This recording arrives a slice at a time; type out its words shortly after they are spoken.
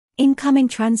Incoming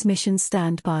transmission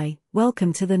standby.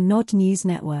 Welcome to the Nod News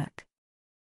Network.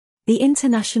 The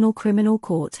International Criminal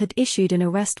Court had issued an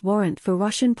arrest warrant for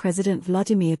Russian President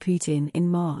Vladimir Putin in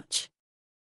March.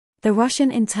 The Russian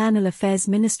Internal Affairs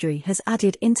Ministry has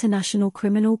added International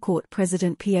Criminal Court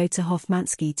President Pyotr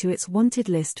Hofmansky to its wanted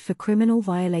list for criminal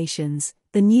violations,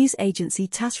 the news agency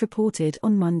TASS reported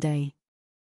on Monday.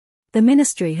 The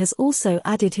ministry has also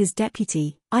added his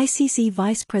deputy, ICC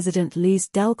Vice President Luz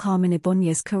del Carmen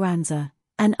Ibanez Carranza,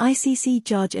 and ICC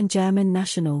Judge and German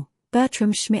national,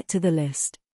 Bertram Schmitt to the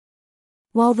list.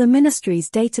 While the ministry's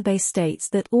database states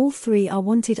that all three are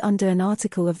wanted under an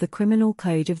article of the Criminal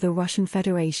Code of the Russian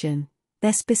Federation,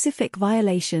 their specific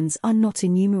violations are not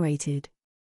enumerated.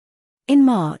 In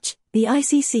March, the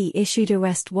ICC issued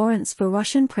arrest warrants for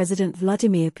Russian President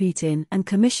Vladimir Putin and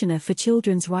Commissioner for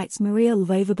Children's Rights Maria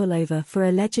Lvova-Belova for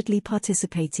allegedly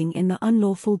participating in the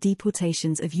unlawful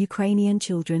deportations of Ukrainian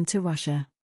children to Russia.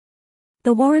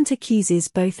 The warrant accuses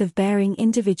both of bearing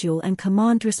individual and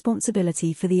command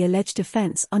responsibility for the alleged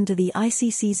offense under the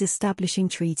ICC's establishing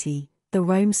treaty, the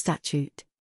Rome Statute.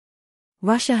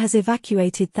 Russia has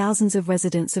evacuated thousands of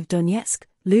residents of Donetsk,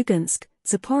 Lugansk,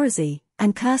 Zaporozhye,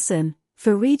 and Kherson,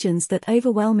 for regions that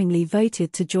overwhelmingly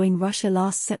voted to join Russia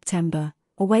last September,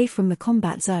 away from the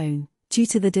combat zone, due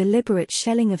to the deliberate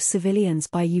shelling of civilians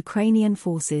by Ukrainian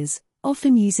forces,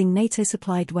 often using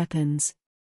NATO-supplied weapons.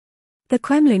 The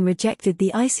Kremlin rejected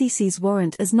the ICC's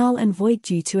warrant as null and void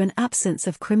due to an absence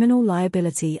of criminal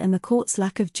liability and the court's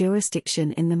lack of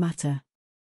jurisdiction in the matter.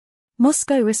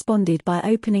 Moscow responded by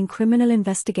opening criminal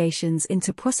investigations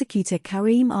into prosecutor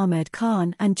Karim Ahmed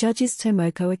Khan and judges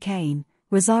Tomoko Akane,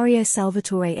 Rosario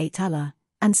Salvatore Ayala,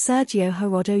 and Sergio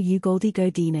Gerardo Ugoldi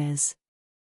Godinez.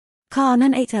 Khan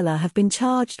and Ayala have been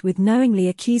charged with knowingly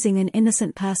accusing an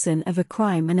innocent person of a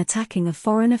crime and attacking a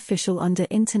foreign official under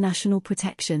international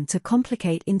protection to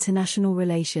complicate international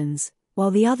relations,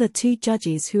 while the other two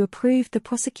judges who approved the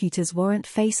prosecutor's warrant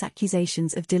face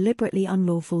accusations of deliberately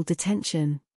unlawful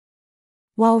detention.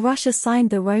 While Russia signed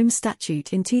the Rome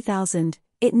Statute in 2000,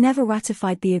 it never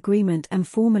ratified the agreement and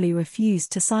formally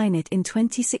refused to sign it in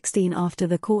 2016 after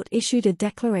the court issued a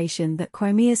declaration that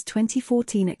Crimea's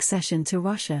 2014 accession to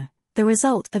Russia, the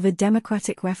result of a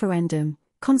democratic referendum,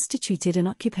 constituted an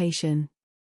occupation.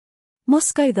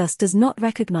 Moscow thus does not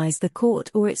recognize the court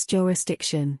or its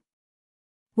jurisdiction.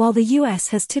 While the US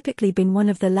has typically been one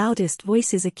of the loudest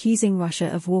voices accusing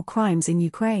Russia of war crimes in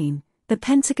Ukraine, the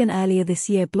Pentagon earlier this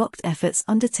year blocked efforts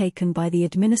undertaken by the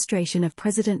administration of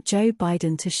President Joe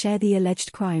Biden to share the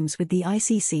alleged crimes with the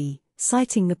ICC,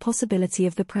 citing the possibility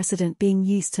of the precedent being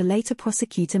used to later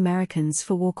prosecute Americans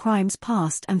for war crimes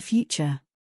past and future.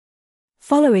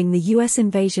 Following the US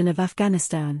invasion of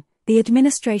Afghanistan, the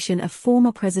administration of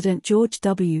former President George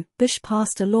W. Bush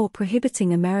passed a law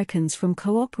prohibiting Americans from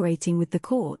cooperating with the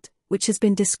court, which has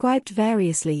been described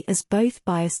variously as both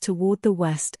biased toward the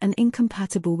West and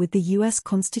incompatible with the U.S.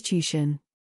 Constitution.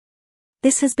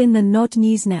 This has been the Nod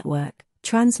News Network,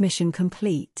 transmission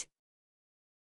complete.